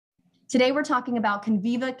Today, we're talking about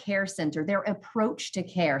Conviva Care Center, their approach to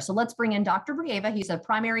care. So let's bring in Dr. Brieva. He's a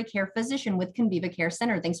primary care physician with Conviva Care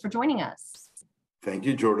Center. Thanks for joining us. Thank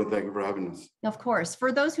you, Jordan. Thank you for having us. Of course.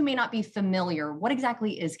 For those who may not be familiar, what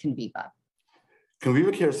exactly is Conviva?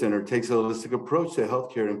 Conviva Care Center takes a holistic approach to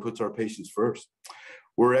healthcare and puts our patients first.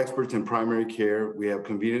 We're experts in primary care. We have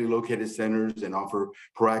conveniently located centers and offer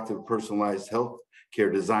proactive, personalized health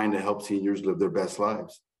care designed to help seniors live their best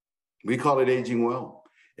lives. We call it aging well,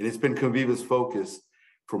 and it's been Conviva's focus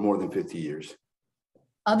for more than 50 years.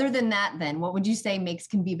 Other than that, then, what would you say makes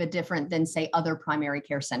Conviva different than, say, other primary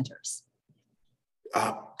care centers?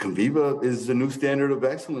 Conviva is the new standard of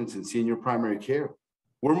excellence in senior primary care.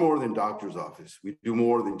 We're more than doctor's office. We do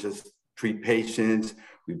more than just treat patients.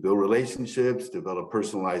 We build relationships, develop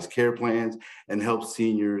personalized care plans, and help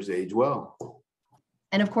seniors age well.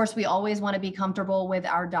 And of course, we always want to be comfortable with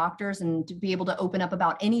our doctors and to be able to open up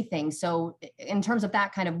about anything. So in terms of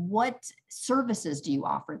that, kind of what services do you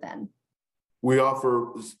offer then? We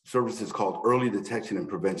offer services called Early Detection and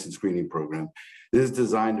Prevention Screening Program. This is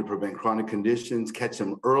designed to prevent chronic conditions, catch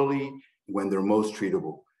them early when they're most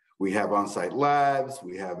treatable. We have on-site labs,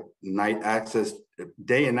 we have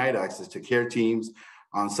day and night access to care teams,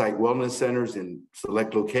 on-site wellness centers in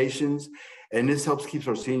select locations. And this helps keep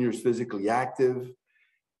our seniors physically active,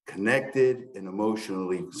 connected, and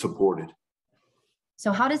emotionally supported.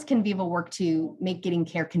 So how does Conviva work to make getting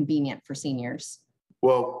care convenient for seniors?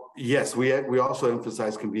 Well, yes, we also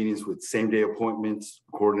emphasize convenience with same-day appointments,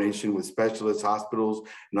 coordination with specialists, hospitals,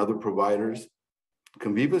 and other providers.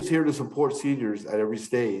 Conviva is here to support seniors at every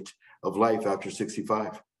stage of life after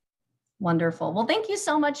 65. Wonderful. Well, thank you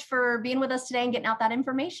so much for being with us today and getting out that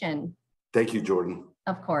information. Thank you, Jordan.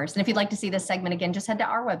 Of course. And if you'd like to see this segment again, just head to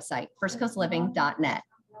our website, firstcoastliving.net.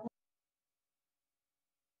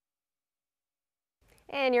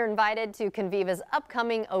 And you're invited to Conviva's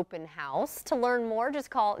upcoming open house. To learn more, just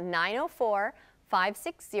call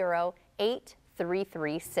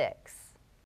 904-560-8336.